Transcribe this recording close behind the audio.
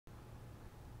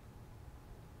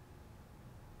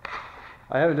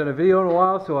I haven't done a video in a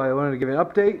while, so I wanted to give you an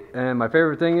update. And my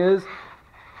favorite thing is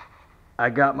I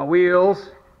got my wheels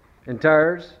and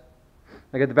tires.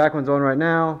 I got the back ones on right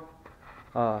now.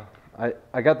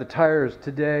 I got the tires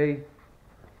today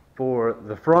for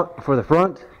the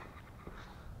front,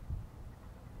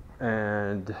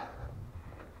 and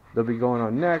they'll be going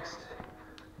on next.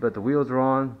 But the wheels are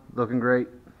on, looking great.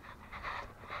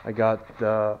 I got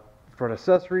the front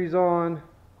accessories on.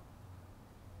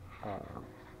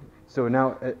 So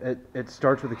now it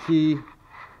starts with a key.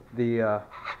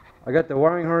 I got the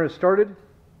wiring harness started.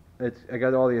 I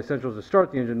got all the essentials to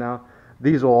start the engine now.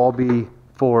 These will all be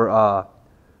for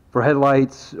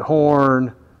headlights,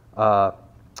 horn,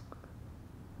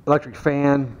 electric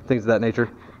fan, things of that nature.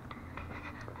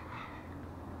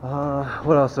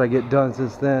 What else did I get done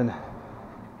since then?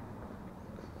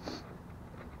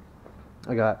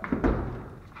 I got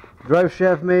drive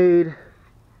shaft made.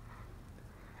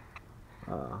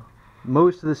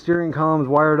 Most of the steering columns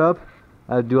wired up.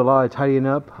 I do a lot of tidying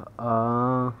up.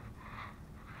 A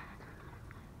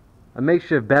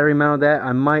makeshift battery mounted that.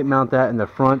 I might mount that in the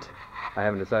front. I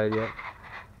haven't decided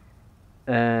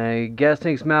yet. Gas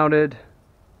tank's mounted.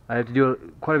 I have to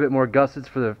do quite a bit more gussets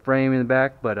for the frame in the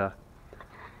back, but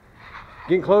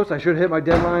getting close. I should hit my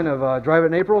deadline of drive it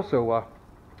in April. So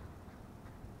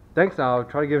thanks. I'll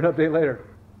try to give an update later.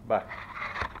 Bye.